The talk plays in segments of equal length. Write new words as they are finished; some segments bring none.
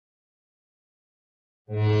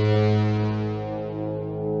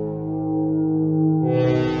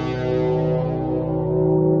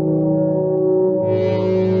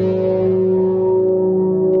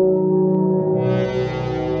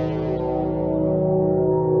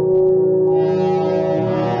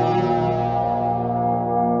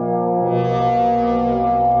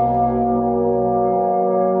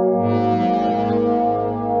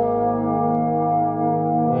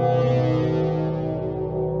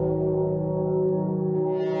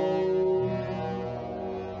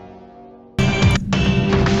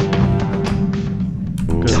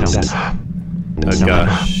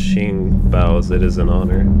It is an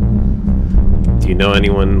honor. Do you know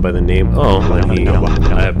anyone by the name? Oh, I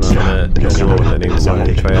have not met anyone with that name, so I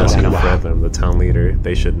can try asking Fred, I'm the town leader.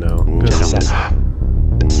 They should know.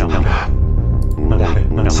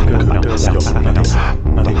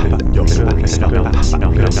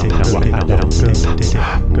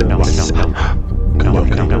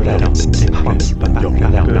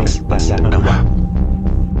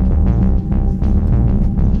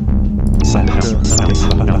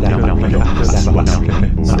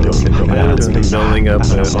 Building up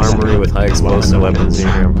an armory with high explosive weapons here.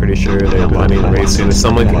 I'm pretty sure they're planning to raid soon. If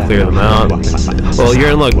someone can clear them out. Well,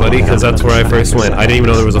 you're in luck, buddy, because that's where I first went. I didn't even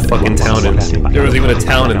know there was a fucking town in. There was even a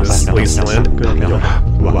town in this wasteland.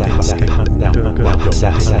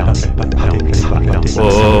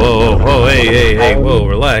 Whoa, hey, whoa,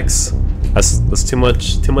 relax. That's too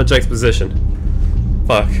much exposition.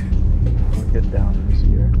 Fuck. Get down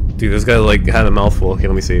here. Dude, this guy like had a mouthful. Okay,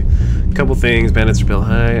 let me see. A couple things. Bandits repel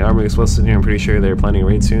high. Armory explosives here. I'm pretty sure they're planning a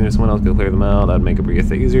raid soon. If someone else could clear them out, that'd make it pretty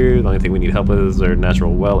easier. The only thing we need help with is their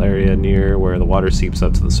natural well area near where the water seeps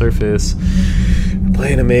up to the surface. We're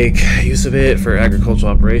planning to make use of it for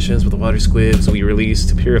agricultural operations, but the water squibs we released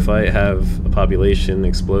to purify it have a population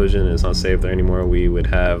explosion. It's not safe there anymore. We would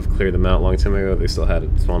have cleared them out a long time ago. They still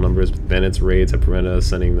had small numbers, but bandits raids have prevented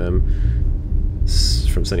us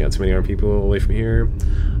from sending out too many armed people away from here.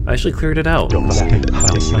 I actually cleared it out. We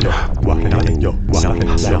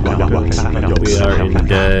are in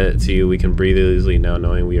debt to you. We can breathe easily now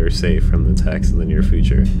knowing we are safe from the attacks in the near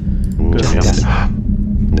future.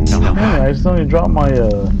 Hey, I just only dropped my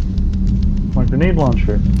my grenade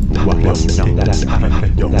launcher.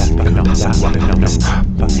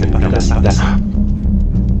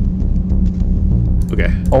 Okay.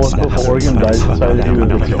 Oh, if the organ dies inside of you,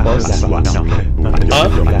 it's fucked. Huh?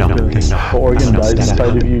 The organ dies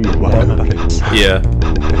inside of you, you're fucked. Yeah.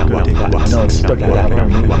 No, it's stuck out of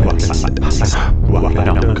me.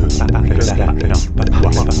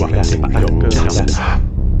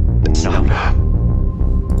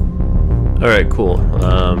 Alright, cool.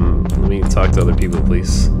 Let me talk to other people,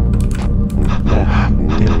 please.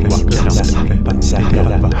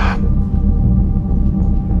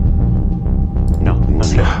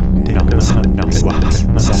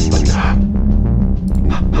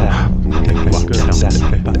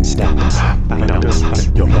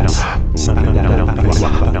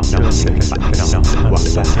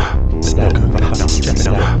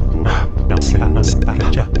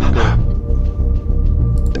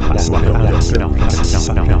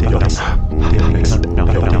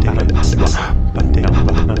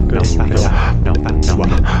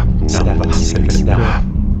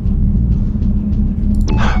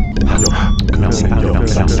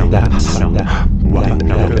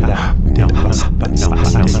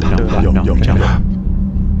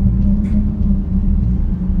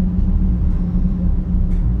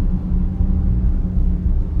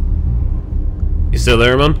 You still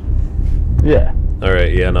there, man? Yeah.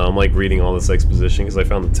 Alright, yeah, no, I'm like reading all this exposition because I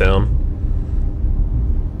found the town.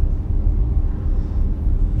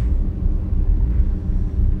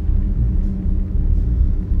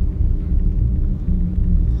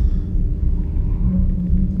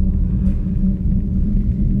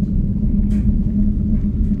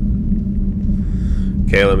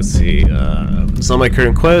 Okay, let me see. It's not my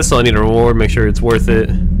current quest, so I need a reward, make sure it's worth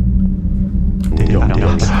it.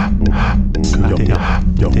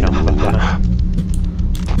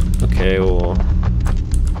 Okay, well...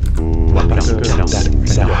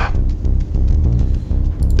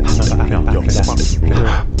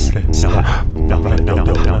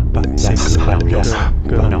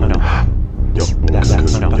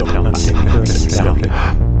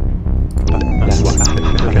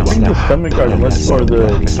 I think the stomach got glitched, or the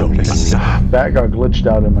fat got glitched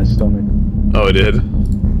out in my stomach. Oh, it did?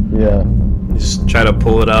 Yeah. Just try to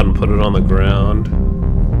pull it out and put it on the ground.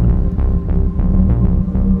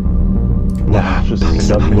 It's just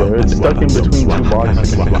stuck there. It's stuck in between two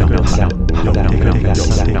boxes.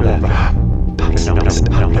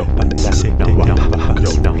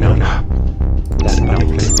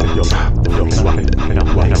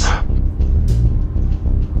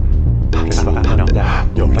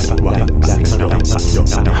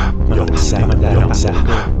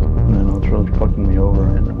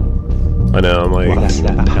 I know, I'm like...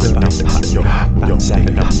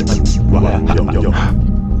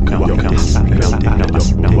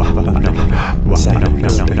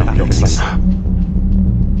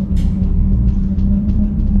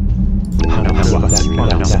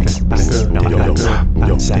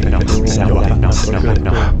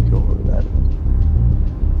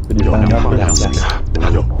 Did you find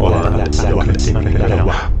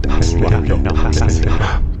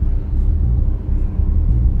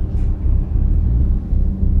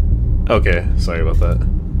Okay, sorry about that.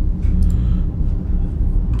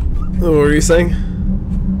 What were you saying?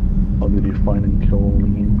 How did you find and kill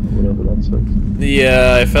Lean, or whatever that says?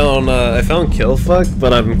 Yeah, I found KillF,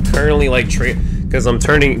 but I'm currently like because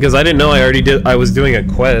I didn't know I was doing a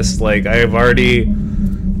quest. Like I've already,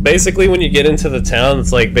 basically when you get into the town,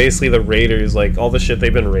 it's like basically the raiders, like all the shit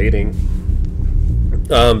they've been raiding.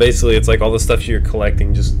 Basically it's like all the stuff you're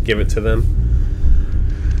collecting, just give it to them.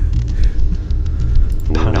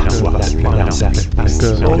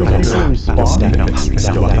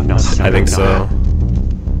 I think so.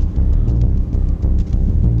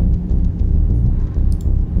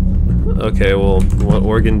 Okay, well, what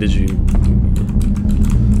organ did you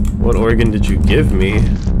give me?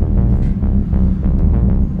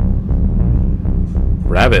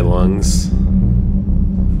 Rabbit lungs,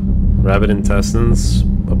 rabbit intestines,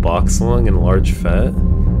 a box lung, and large fat.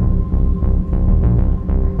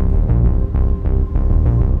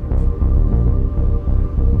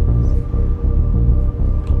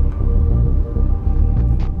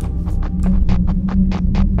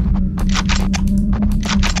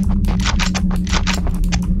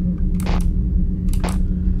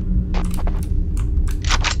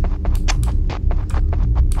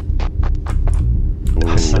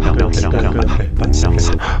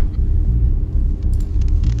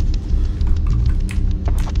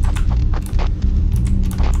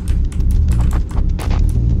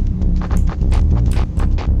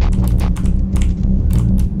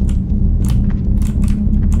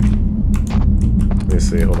 Let me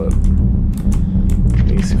see, hold up. Let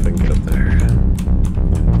me see if I can get up there.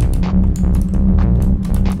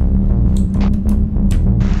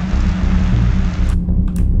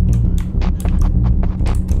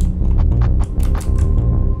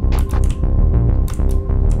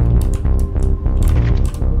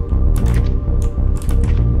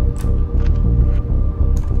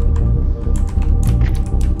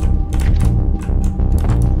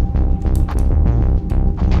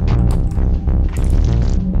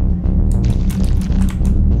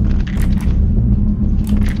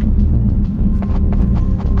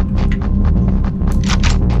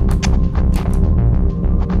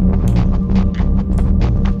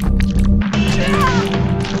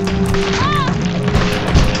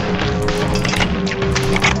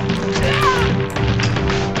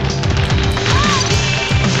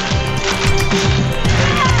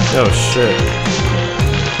 Oh shit.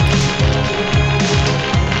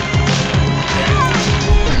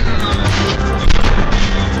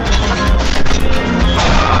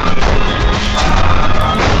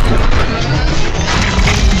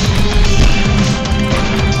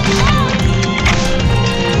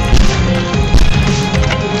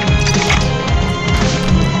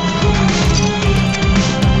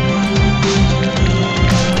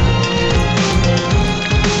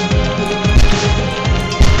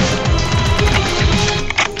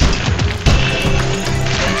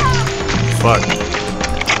 Fuck.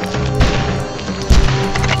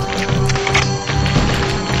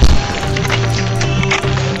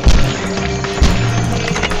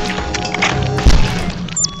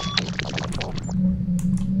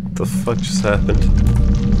 What the fuck just happened?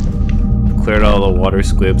 Cleared all the water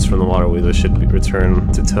squibs from the waterway that should be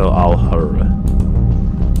returned to Tel Al-Hur.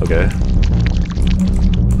 Okay.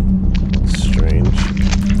 Strange.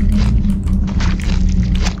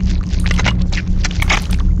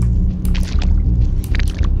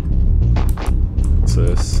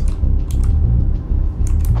 This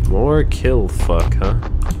more KillF, huh?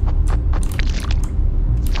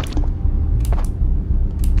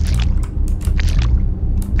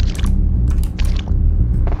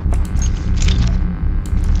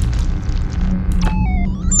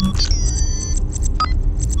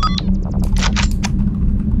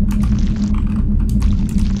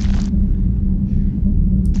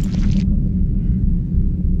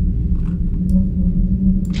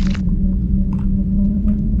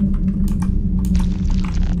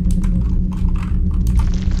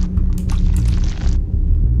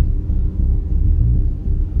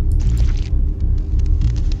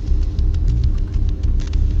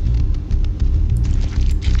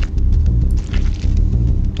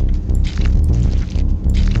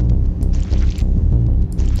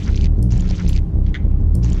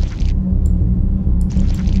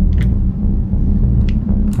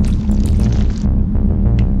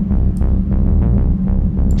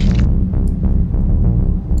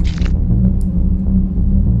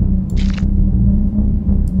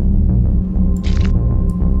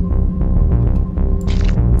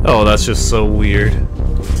 Oh, that's just so weird.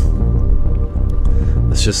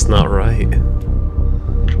 That's just not right.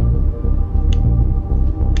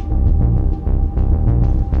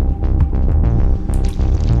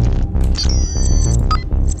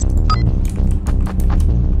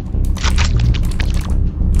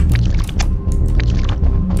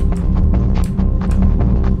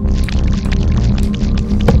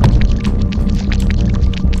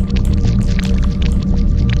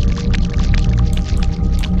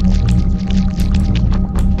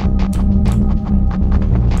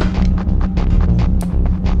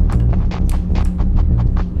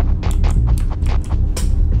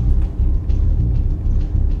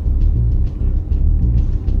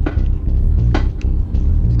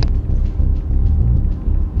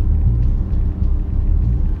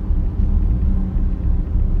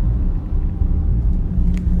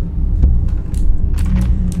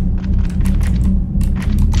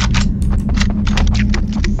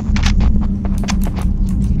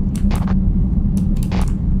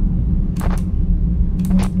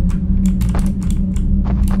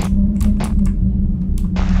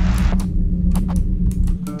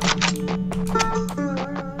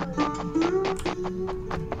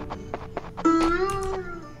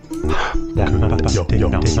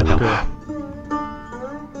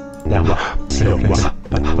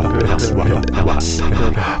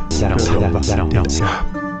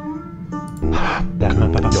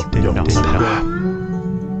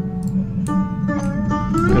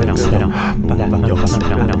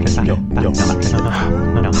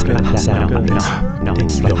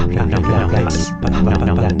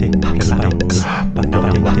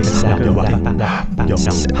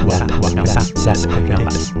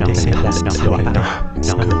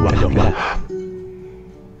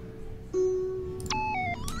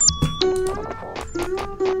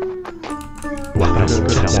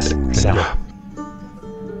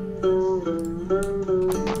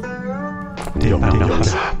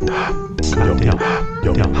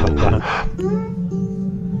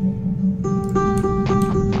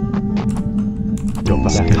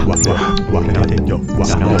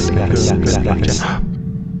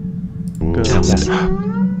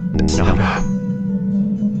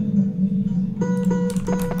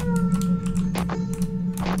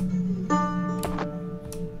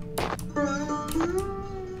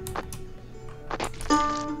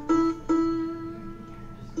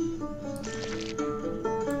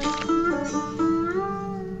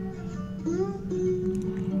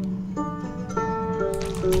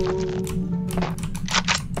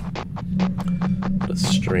 What a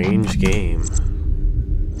strange game.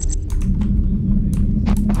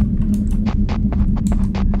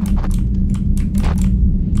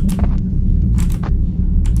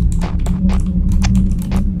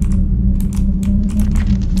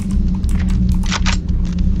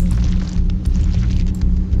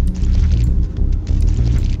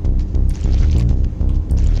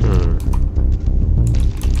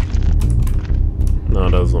 No,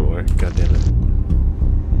 it doesn't work. God damn it.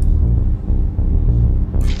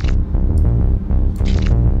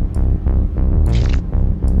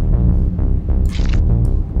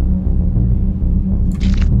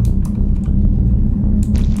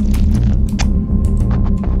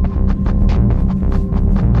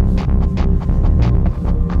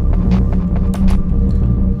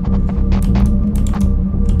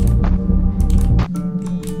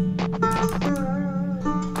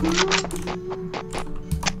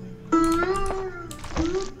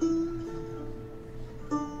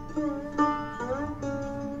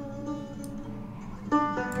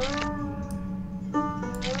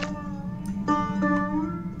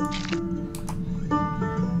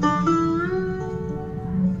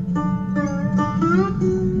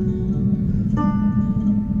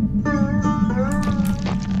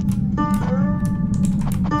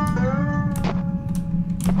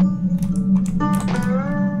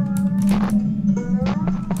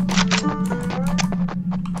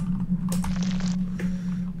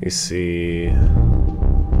 You see. I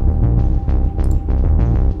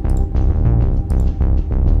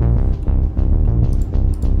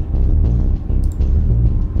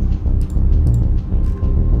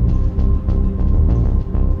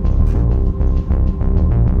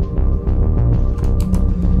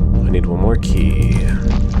need one more key.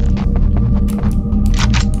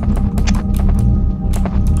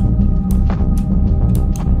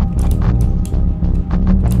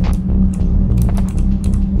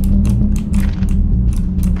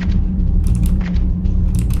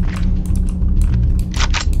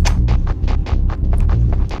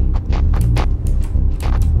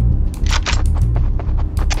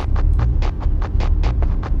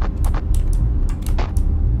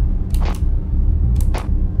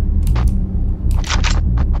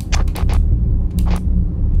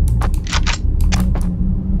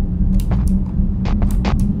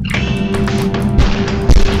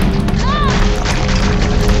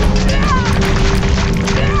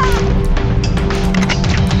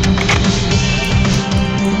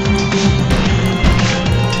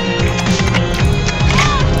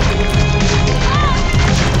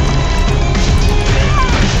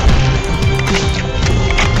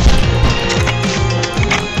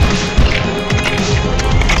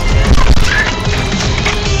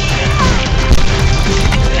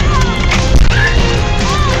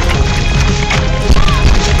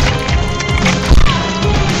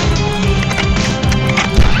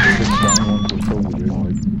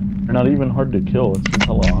 not even hard to kill. It's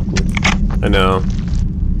hella awkward. I know.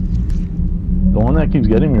 The one that keeps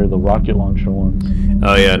getting me are the rocket launcher ones.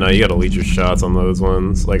 Oh yeah, no, you gotta lead your shots on those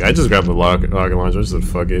ones. Like, I just grabbed the rocket launcher, I just said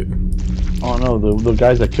fuck it. Oh no, the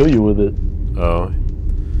guys that kill you with it. Oh.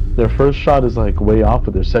 Their first shot is like way off,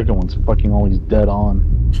 but their second one's fucking always dead on.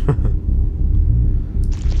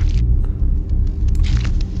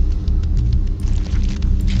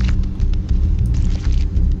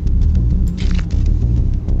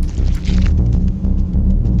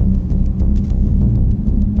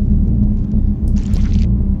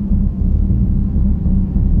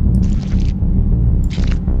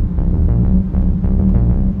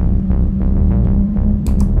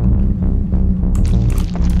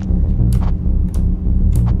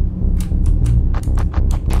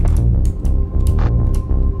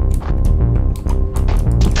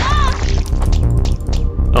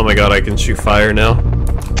 Oh my god, I can shoot fire now.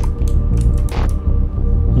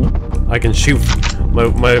 I can shoot.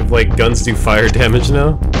 My like guns do fire damage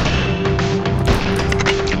now.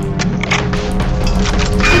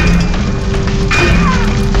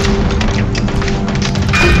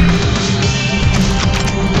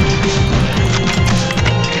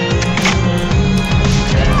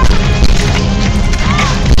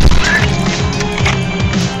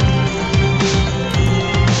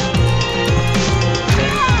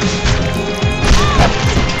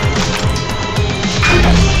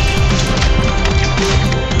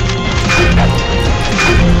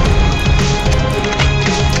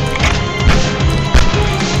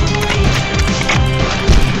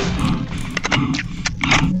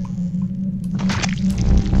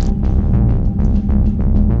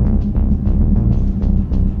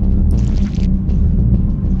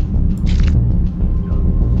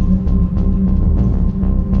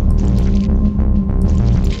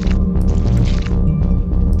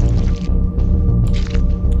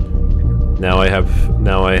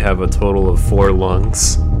 Now I have a total of 4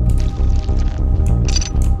 lungs.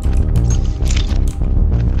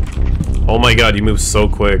 Oh my god, you move so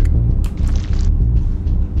quick.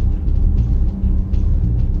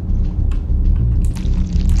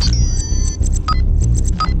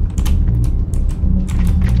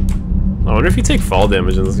 I wonder if you take fall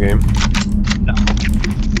damage in this game. No.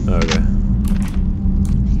 Okay.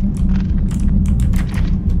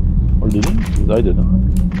 Or did he? Because I did not.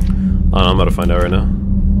 I'm about to find out right now.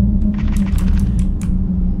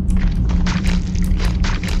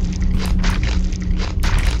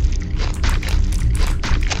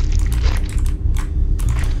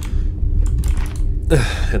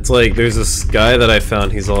 It's like, there's this guy that I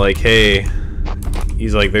found, he's all like, hey,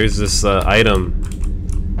 he's like, there's this item.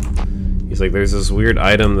 He's like, there's this weird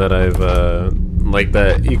item that I've, like,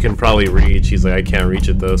 that you can probably reach. He's like, I can't reach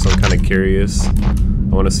it though, so I'm kind of curious.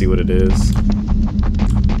 I want to see what it is.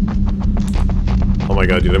 Oh my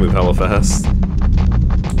god, dude, I move hella fast.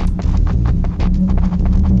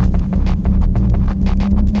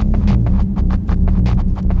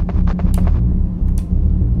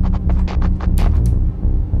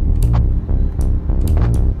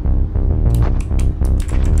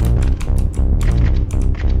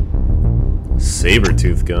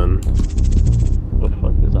 Saber-tooth gun. What the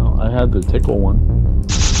fuck is that? I had the tickle one.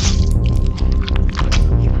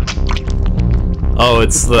 Oh,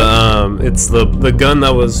 it's the gun that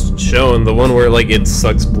was shown, the one where like it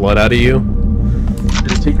sucks blood out of you.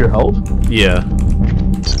 Did it take your health? Yeah.